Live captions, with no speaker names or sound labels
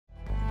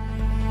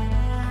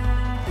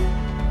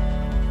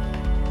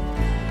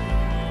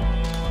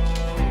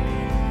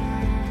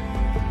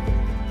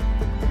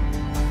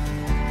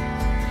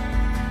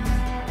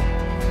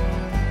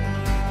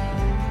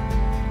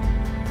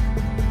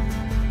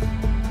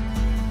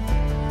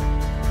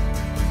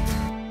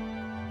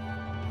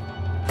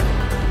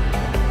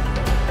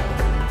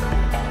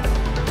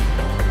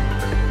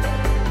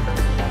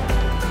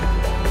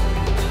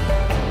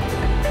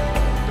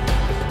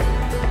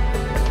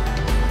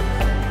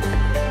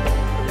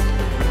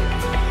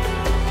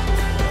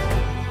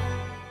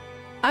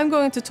I'm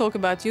going to talk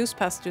about juice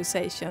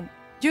pasteurization.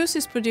 Juice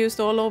is produced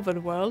all over the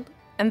world,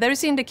 and there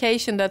is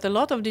indication that a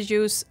lot of the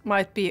juice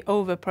might be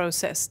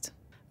over-processed.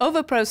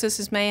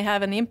 Over-processes may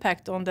have an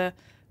impact on the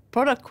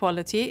product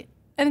quality,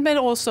 and it may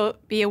also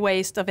be a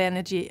waste of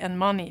energy and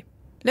money.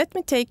 Let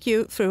me take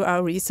you through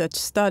our research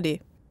study.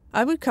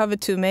 I will cover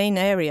two main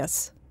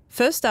areas.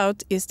 First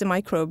out is the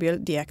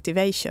microbial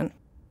deactivation.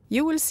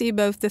 You will see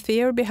both the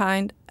theory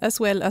behind as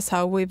well as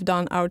how we've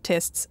done our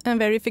tests and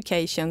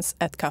verifications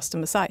at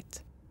customer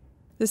site.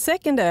 The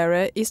second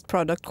area is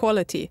product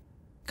quality,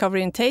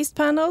 covering taste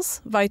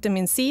panels,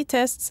 vitamin C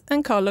tests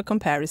and color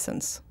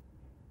comparisons.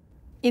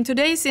 In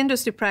today's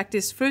industry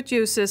practice, fruit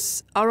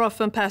juices are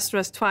often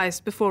pasteurized twice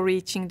before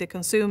reaching the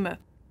consumer.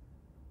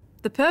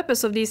 The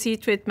purpose of these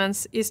heat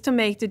treatments is to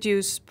make the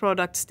juice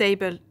product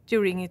stable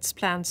during its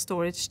planned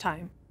storage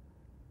time.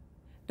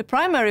 The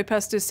primary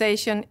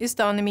pasteurization is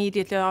done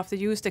immediately after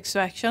juice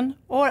extraction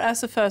or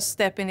as a first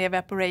step in the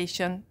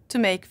evaporation to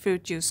make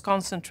fruit juice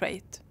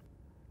concentrate.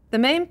 The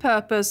main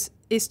purpose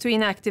is to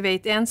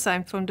inactivate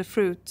enzyme from the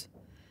fruit.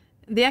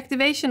 The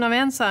activation of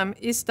enzyme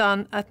is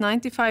done at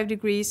 95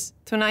 degrees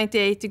to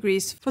 98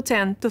 degrees for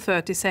 10 to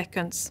 30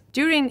 seconds.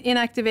 During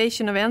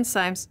inactivation of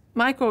enzymes,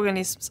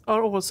 microorganisms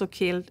are also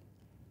killed,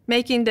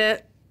 making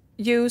the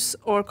juice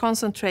or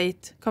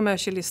concentrate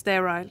commercially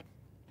sterile.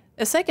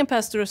 A second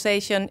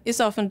pasteurization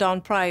is often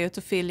done prior to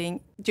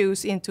filling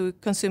juice into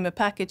consumer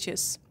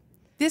packages.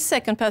 This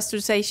second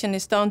pasteurization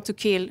is done to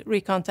kill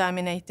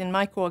recontaminating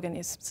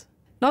microorganisms.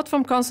 Not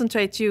from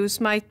concentrate juice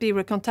might be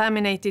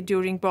recontaminated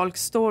during bulk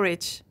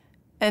storage,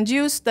 and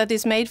juice that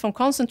is made from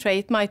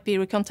concentrate might be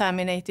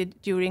recontaminated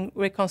during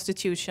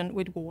reconstitution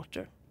with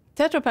water.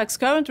 Tetra Pak's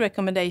current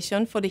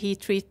recommendation for the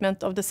heat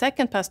treatment of the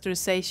second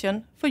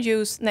pasteurization for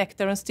juice,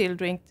 nectar and still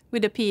drink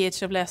with a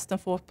pH of less than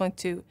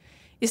 4.2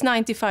 is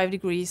 95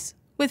 degrees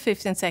with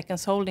 15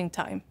 seconds holding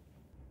time.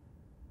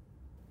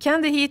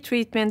 Can the heat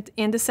treatment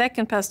in the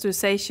second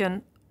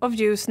pasteurization of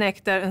juice,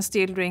 nectar and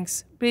still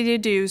drinks be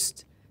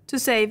reduced to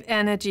save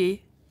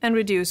energy and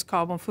reduce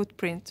carbon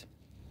footprint?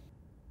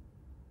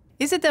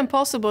 Is it then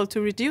possible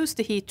to reduce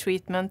the heat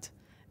treatment,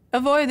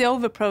 avoid the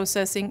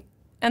overprocessing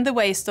and the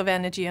waste of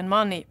energy and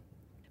money?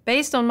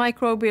 Based on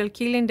microbial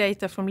killing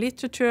data from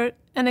literature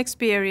and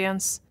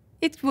experience,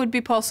 it would be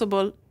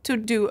possible to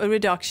do a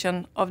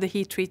reduction of the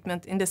heat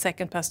treatment in the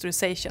second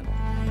pasteurization.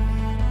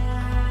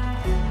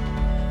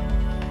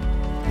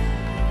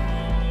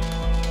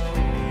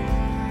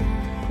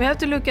 We have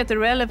to look at the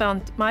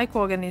relevant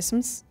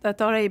microorganisms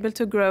that are able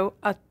to grow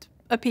at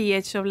a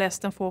pH of less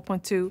than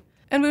 4.2,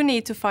 and we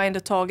need to find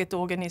a target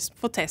organism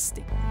for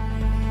testing.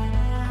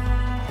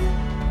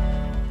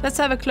 Let's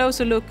have a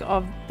closer look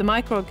of the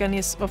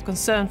microorganism of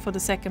concern for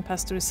the second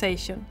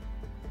pasteurization.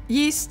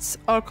 Yeasts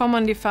are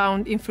commonly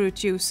found in fruit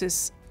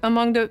juices.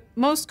 Among the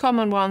most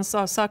common ones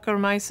are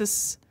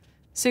Saccharomyces,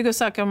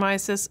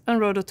 Zygosaccharomyces and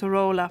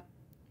Rhodotorola.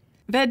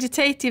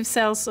 Vegetative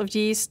cells of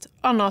yeast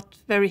are not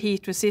very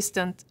heat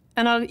resistant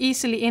and are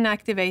easily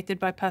inactivated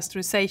by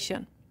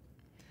pasteurization.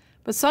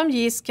 But some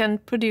yeasts can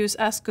produce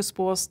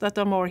ascospores that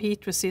are more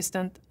heat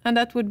resistant, and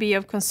that would be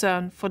of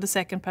concern for the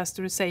second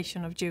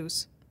pasteurization of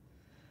juice.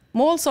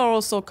 Molds are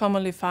also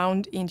commonly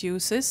found in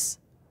juices,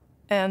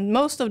 and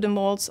most of the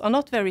molds are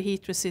not very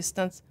heat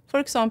resistant, for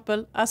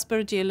example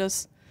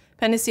Aspergillus,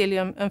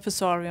 Penicillium and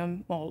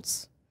Fusarium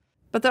molds.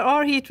 But there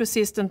are heat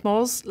resistant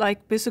molds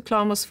like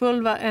Bysoclamus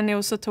fulva and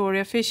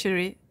Neosatoria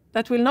fischeri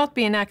that will not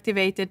be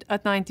inactivated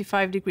at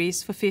 95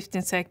 degrees for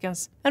 15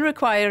 seconds and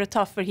require a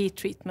tougher heat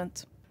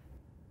treatment.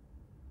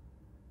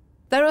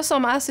 There are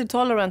some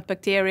acid-tolerant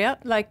bacteria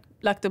like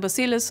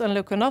Lactobacillus and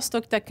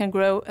Leuconostoc that can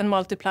grow and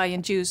multiply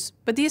in juice,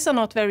 but these are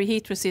not very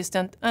heat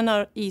resistant and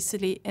are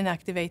easily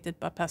inactivated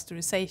by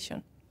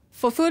pasteurization.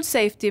 For food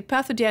safety,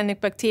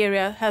 pathogenic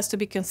bacteria has to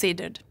be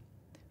considered.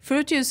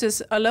 Fruit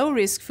juices are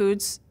low-risk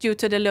foods due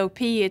to the low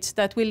pH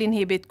that will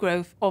inhibit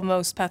growth of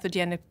most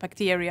pathogenic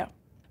bacteria.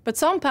 But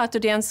some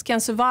pathogens can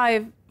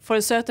survive for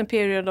a certain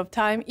period of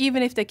time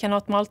even if they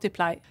cannot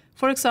multiply.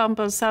 For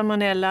example,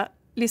 Salmonella,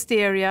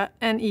 Listeria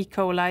and E.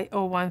 coli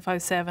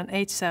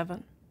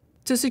 0157H7.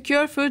 To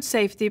secure food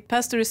safety,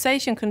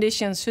 pasteurization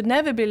conditions should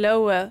never be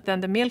lower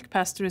than the milk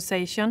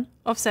pasteurization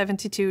of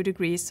 72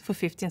 degrees for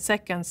 15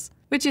 seconds,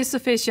 which is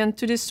sufficient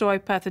to destroy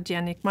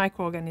pathogenic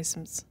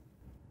microorganisms.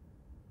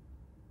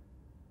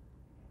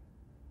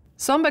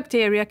 Some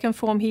bacteria can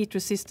form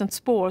heat-resistant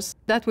spores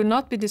that will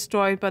not be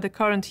destroyed by the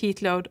current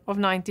heat load of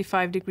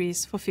 95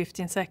 degrees for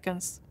 15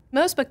 seconds.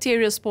 Most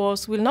bacterial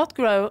spores will not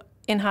grow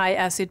in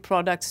high-acid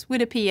products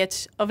with a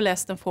pH of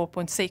less than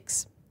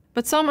 4.6.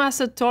 But some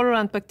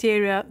acid-tolerant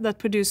bacteria that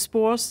produce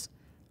spores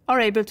are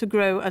able to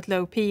grow at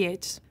low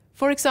pH.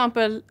 For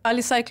example,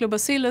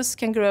 Alicyclobacillus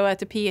can grow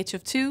at a pH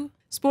of 2,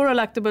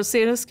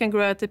 Sporolactobacillus can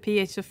grow at a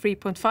pH of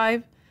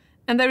 3.5,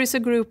 and there is a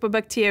group of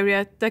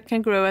bacteria that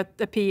can grow at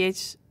a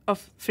pH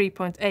of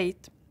 3.8.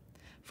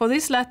 For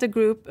this latter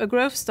group, a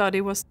growth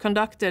study was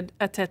conducted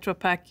at Tetra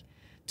Pak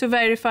to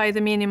verify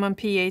the minimum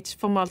pH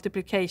for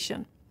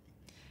multiplication.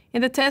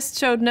 In the test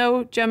showed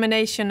no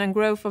germination and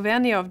growth of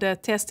any of the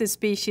tested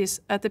species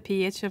at a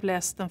pH of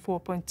less than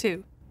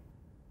 4.2.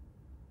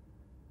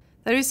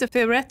 There is a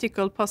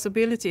theoretical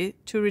possibility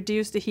to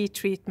reduce the heat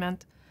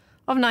treatment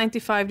of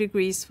 95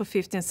 degrees for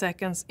 15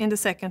 seconds in the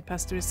second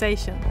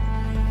pasteurization.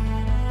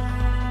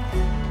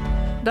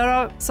 There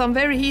are some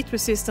very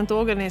heat-resistant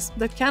organisms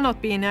that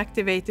cannot be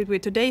inactivated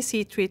with today's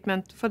heat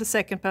treatment for the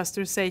second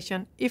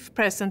pasteurization if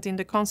present in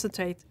the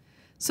concentrate,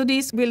 so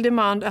these will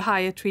demand a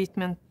higher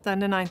treatment than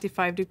the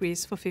 95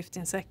 degrees for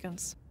 15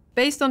 seconds.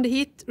 Based on the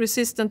heat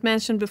resistance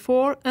mentioned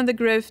before and the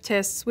growth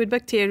tests with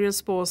bacterial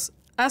spores,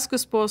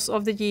 ascospores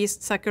of the yeast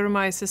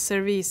Saccharomyces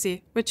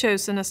cerevisiae were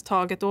chosen as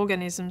target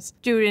organisms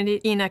during the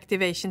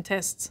inactivation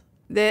tests.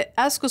 The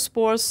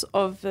ascospores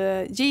of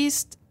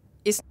yeast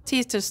is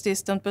heat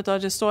resistant but are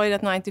destroyed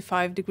at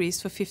 95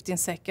 degrees for 15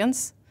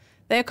 seconds.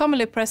 They are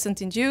commonly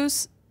present in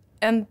juice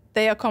and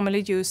they are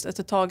commonly used as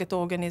the target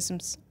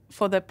organisms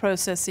for the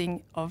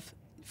processing of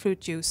fruit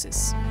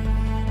juices.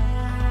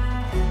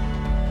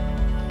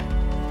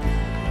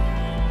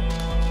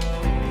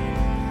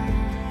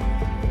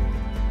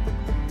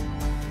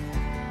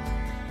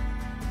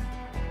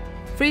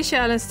 Three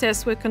challenge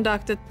tests were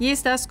conducted.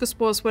 Yeast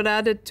ascospores were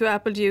added to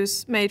apple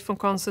juice made from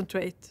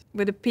concentrate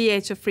with a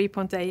pH of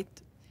 3.8.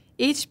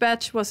 Each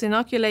batch was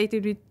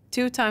inoculated with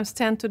 2 ×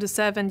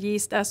 10⁷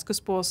 yeast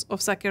ascospores of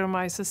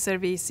Saccharomyces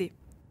cerevisiae.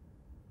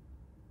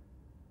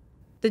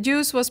 The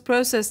juice was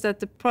processed at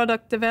the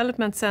Product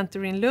Development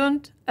Center in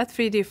Lund at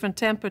 3 different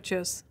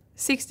temperatures: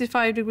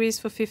 65 degrees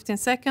for 15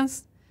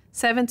 seconds,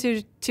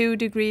 72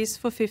 degrees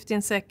for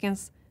 15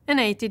 seconds, and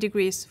 80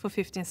 degrees for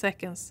 15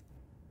 seconds.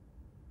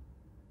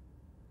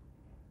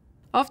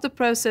 After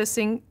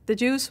processing, the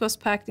juice was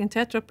packed in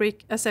Tetra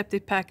Pak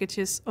aseptic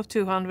packages of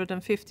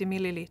 250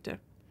 milliliter.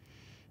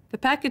 The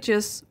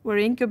packages were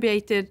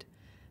incubated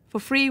for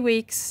 3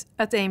 weeks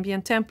at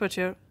ambient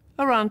temperature,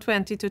 around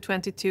 20 to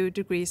 22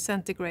 degrees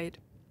centigrade.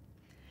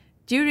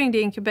 During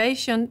the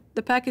incubation,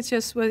 the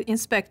packages were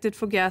inspected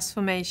for gas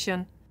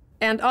formation,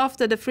 and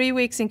after the 3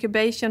 weeks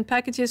incubation,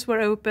 packages were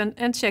opened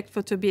and checked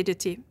for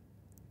turbidity.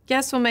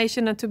 Gas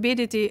formation and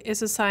turbidity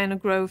is a sign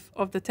of growth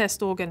of the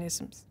test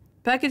organisms.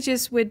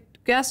 Packages with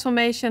gas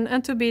formation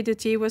and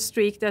turbidity were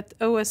streaked at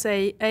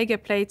OSA agar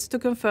plates to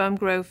confirm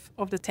growth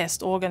of the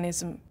test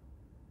organism.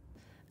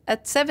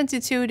 At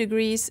 72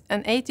 degrees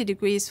and 80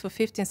 degrees for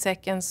 15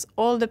 seconds,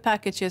 all the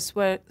packages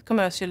were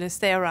commercially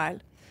sterile.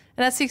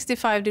 And at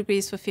 65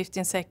 degrees for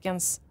 15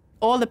 seconds,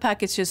 all the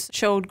packages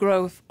showed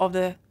growth of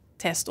the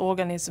test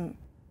organism.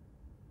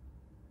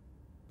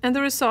 And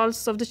the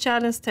results of the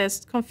challenge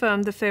test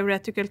confirmed the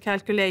theoretical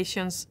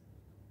calculations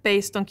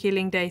based on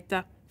killing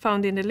data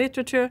found in the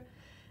literature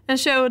and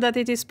show that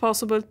it is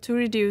possible to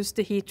reduce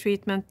the heat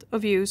treatment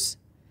of use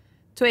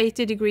to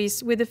 80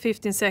 degrees with a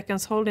 15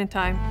 seconds holding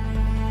time.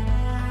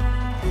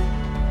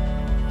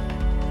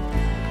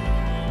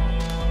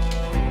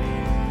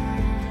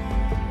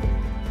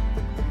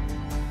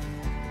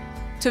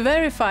 To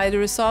verify the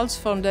results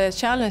from the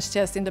challenge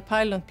test in the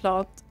pilot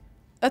plant,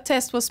 a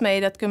test was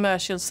made at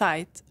commercial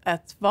site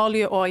at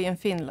Valio in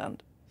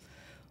Finland.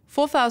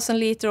 4,000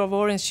 liters of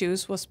orange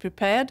juice was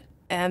prepared,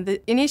 and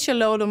the initial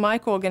load of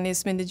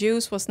microorganisms in the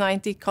juice was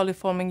 90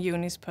 coliforming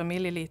units per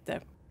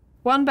milliliter.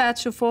 One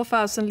batch of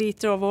 4,000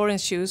 liters of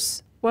orange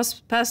juice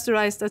was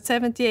pasteurized at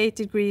 78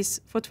 degrees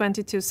for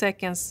 22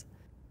 seconds,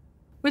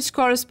 which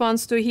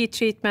corresponds to a heat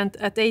treatment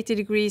at 80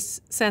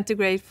 degrees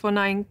centigrade for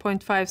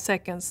 9.5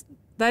 seconds.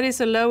 That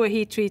is a lower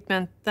heat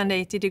treatment than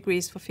 80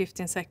 degrees for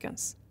 15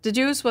 seconds. The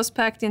juice was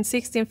packed in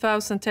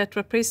 16,000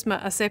 Tetra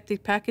Prisma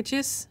aseptic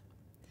packages.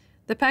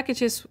 The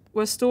packages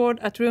were stored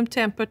at room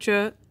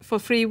temperature for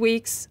 3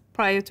 weeks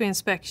prior to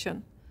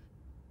inspection.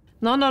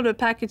 None of the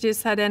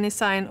packages had any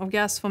sign of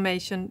gas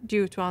formation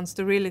due to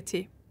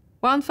unsterility.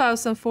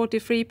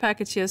 1,043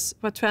 packages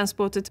were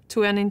transported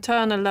to an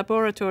internal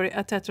laboratory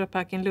at Tetra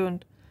Pak in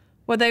Lund,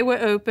 where they were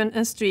opened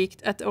and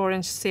streaked at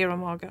orange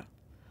serum agar.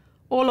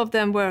 All of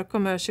them were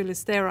commercially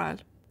sterile.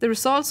 The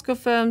results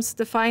confirms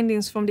the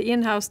findings from the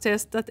in-house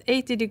test that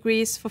 80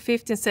 degrees for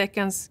 15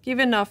 seconds give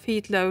enough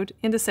heat load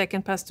in the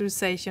second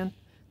pasteurization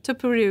to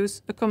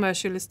produce a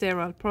commercially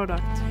sterile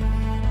product.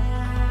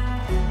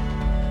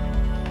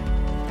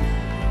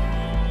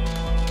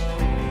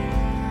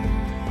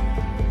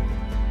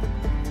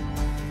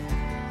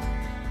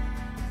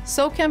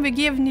 So can we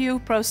give new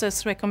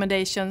process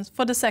recommendations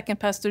for the second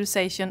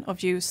pasteurization of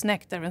juice,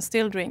 nectar and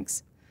still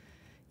drinks?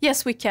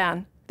 Yes, we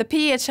can. The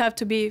pH have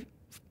to be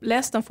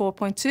less than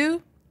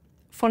 4.2.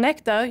 For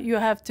nectar, you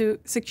have to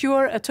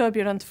secure a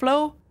turbulent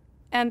flow,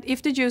 and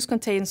if the juice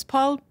contains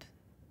pulp,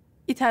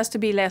 it has to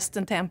be less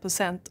than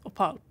 10% of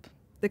pulp.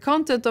 The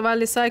content of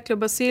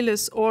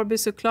Alicyclobacillus or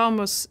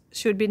Bisuclamus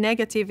should be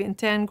negative in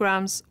 10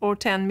 grams or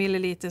 10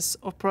 milliliters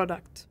of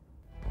product.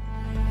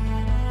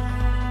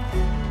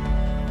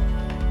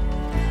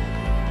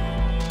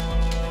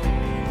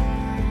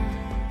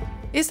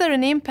 Is there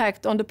an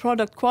impact on the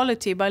product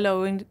quality by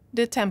lowering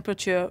the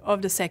temperature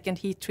of the second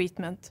heat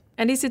treatment?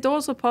 And is it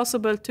also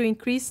possible to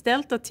increase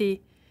delta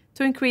T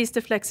to increase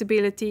the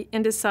flexibility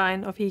in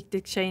design of heat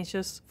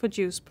exchangers for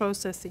juice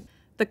processing.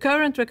 The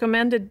current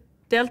recommended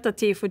delta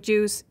T for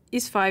juice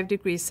is 5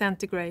 degrees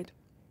centigrade.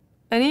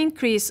 An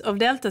increase of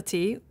delta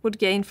T would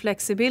gain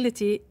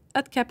flexibility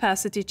at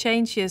capacity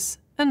changes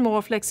and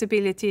more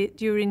flexibility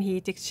during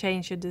heat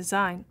exchanger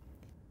design.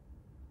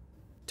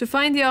 To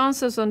find the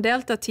answers on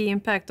delta T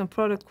impact on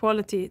product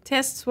quality,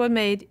 tests were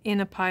made in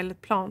a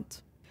pilot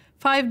plant.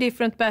 5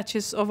 different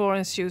batches of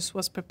orange juice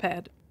was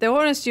prepared. The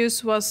orange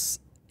juice was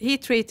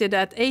heat treated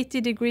at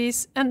 80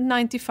 degrees and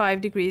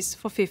 95 degrees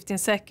for 15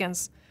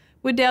 seconds,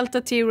 with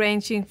delta T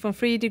ranging from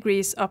 3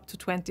 degrees up to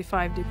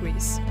 25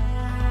 degrees.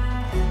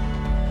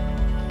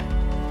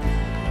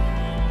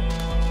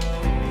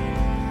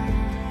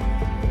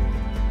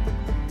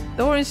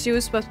 The orange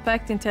juice was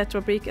packed in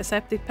Tetra Pak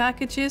aseptic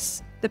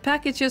packages. The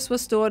packages were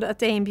stored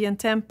at ambient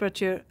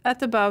temperature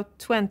at about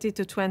 20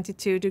 to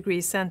 22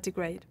 degrees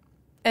centigrade.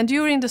 And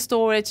during the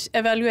storage,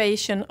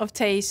 evaluation of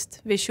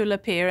taste, visual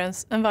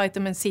appearance and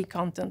vitamin C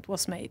content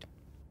was made.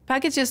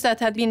 Packages that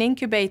had been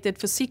incubated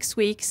for 6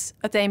 weeks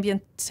at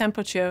ambient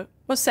temperature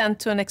were sent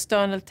to an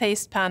external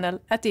taste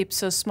panel at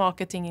Ipsos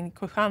Marketing in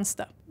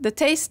Kristianstad. The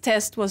taste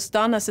test was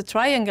done as a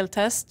triangle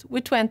test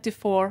with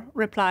 24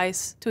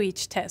 replies to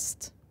each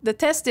test. The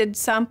tested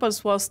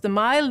samples was the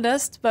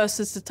mildest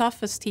versus the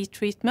toughest heat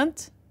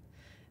treatment,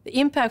 the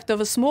impact of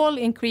a small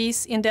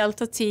increase in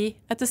delta T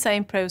at the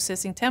same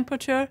processing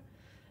temperature,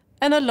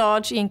 and a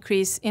large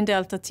increase in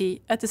delta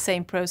T at the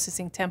same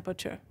processing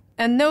temperature.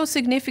 And no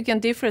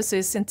significant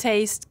differences in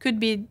taste could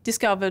be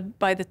discovered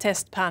by the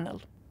test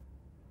panel.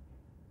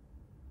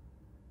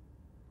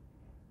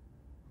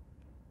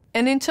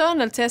 An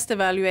internal test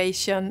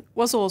evaluation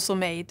was also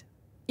made,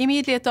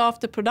 immediately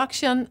after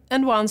production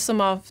and once a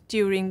month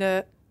during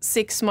the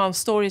 6-month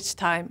storage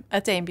time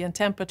at ambient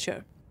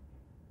temperature.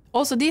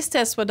 Also, these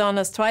tests were done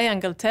as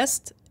triangle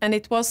tests, and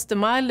it was the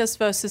mildest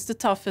versus the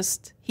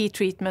toughest heat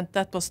treatment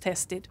that was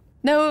tested.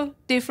 No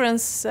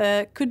difference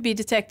could be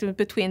detected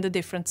between the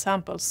different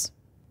samples.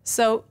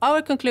 So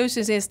our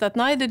conclusion is that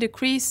neither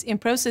decrease in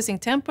processing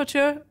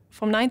temperature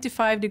from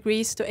 95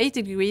 degrees to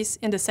 80 degrees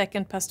in the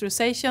second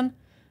pasteurization,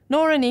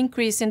 nor an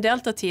increase in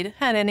delta T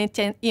had any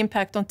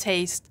impact on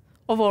taste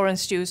of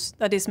orange juice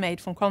that is made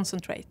from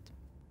concentrate.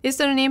 Is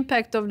there an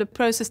impact of the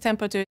process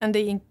temperature and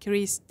the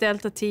increased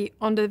delta T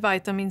on the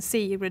vitamin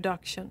C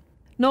reduction?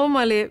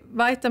 Normally,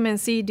 vitamin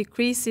C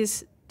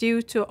decreases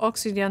due to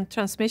oxygen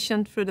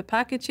transmission through the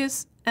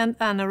packages and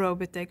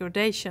anaerobic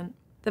degradation.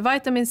 The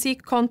vitamin C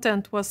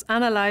content was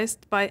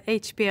analyzed by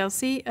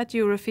HPLC at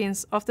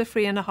Eurofins after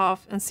 3.5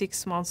 and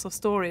 6 months of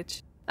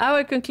storage.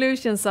 Our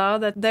conclusions are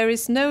that there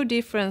is no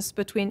difference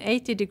between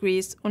 80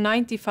 degrees or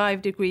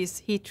 95 degrees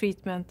heat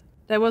treatment.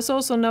 There was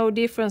also no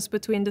difference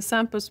between the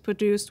samples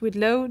produced with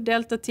low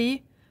delta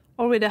T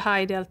or with a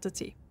high delta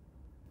T.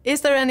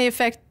 Is there any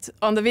effect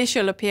on the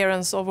visual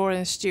appearance of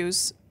orange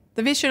juice?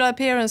 The visual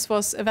appearance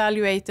was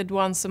evaluated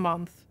once a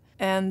month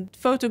and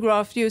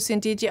photographed using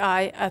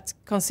DJI at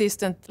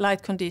consistent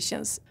light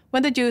conditions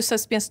when the juice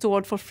has been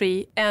stored for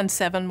 3 and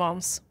 7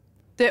 months.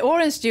 The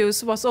orange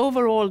juice was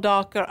overall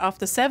darker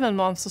after 7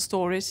 months of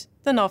storage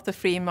than after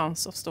 3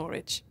 months of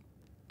storage.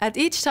 At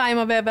each time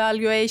of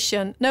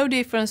evaluation, no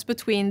difference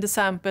between the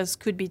samples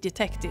could be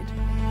detected.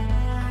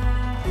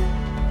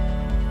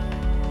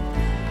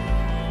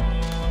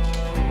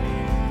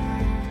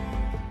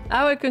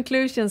 Our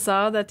conclusions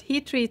are that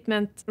heat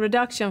treatment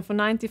reduction from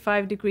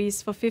 95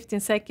 degrees for 15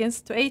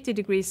 seconds to 80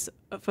 degrees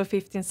for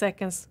 15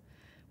 seconds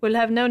will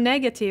have no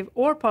negative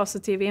or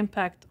positive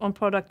impact on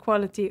product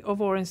quality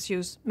of orange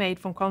juice made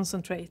from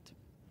concentrate.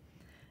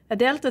 A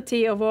delta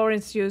T of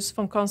orange juice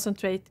from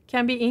concentrate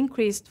can be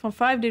increased from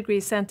 5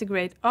 degrees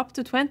centigrade up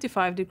to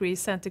 25 degrees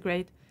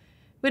centigrade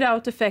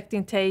without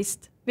affecting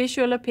taste,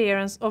 visual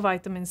appearance or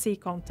vitamin C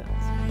content.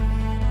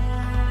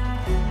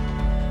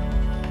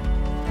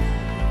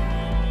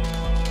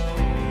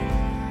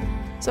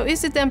 So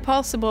is it then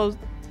possible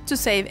to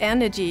save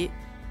energy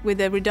with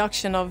a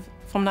reduction of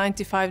from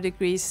 95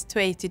 degrees to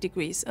 80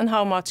 degrees, and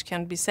how much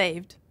can be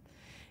saved?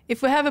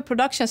 If we have a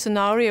production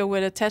scenario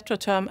with a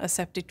Tetra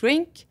aseptic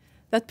drink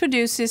that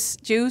produces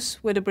juice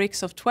with a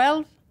Brix of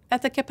 12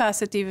 at a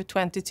capacity of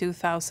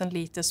 22,000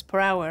 liters per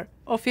hour,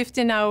 or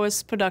 15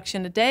 hours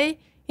production a day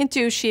in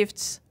 2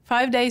 shifts,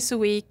 5 days a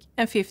week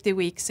and 50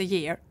 weeks a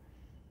year.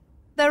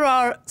 There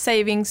are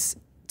savings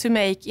to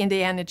make in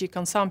the energy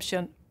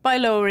consumption by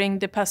lowering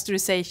the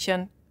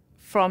pasteurization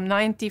from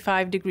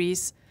 95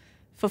 degrees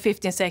for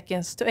 15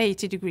 seconds to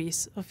 80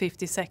 degrees for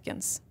 50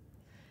 seconds.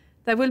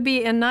 There will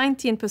be a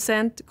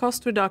 19%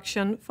 cost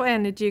reduction for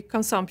energy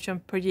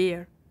consumption per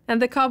year,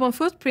 and the carbon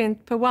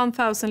footprint per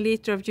 1,000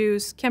 liters of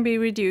juice can be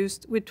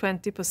reduced with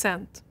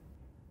 20%.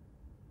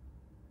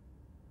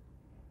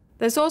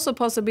 There's also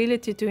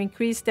possibility to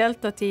increase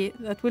delta T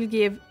that will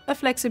give a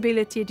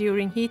flexibility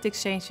during heat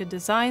exchanger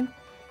design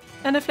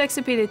and a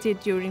flexibility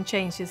during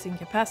changes in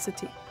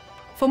capacity.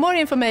 For more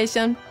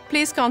information,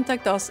 please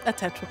contact us at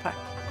Tetra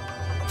Pak.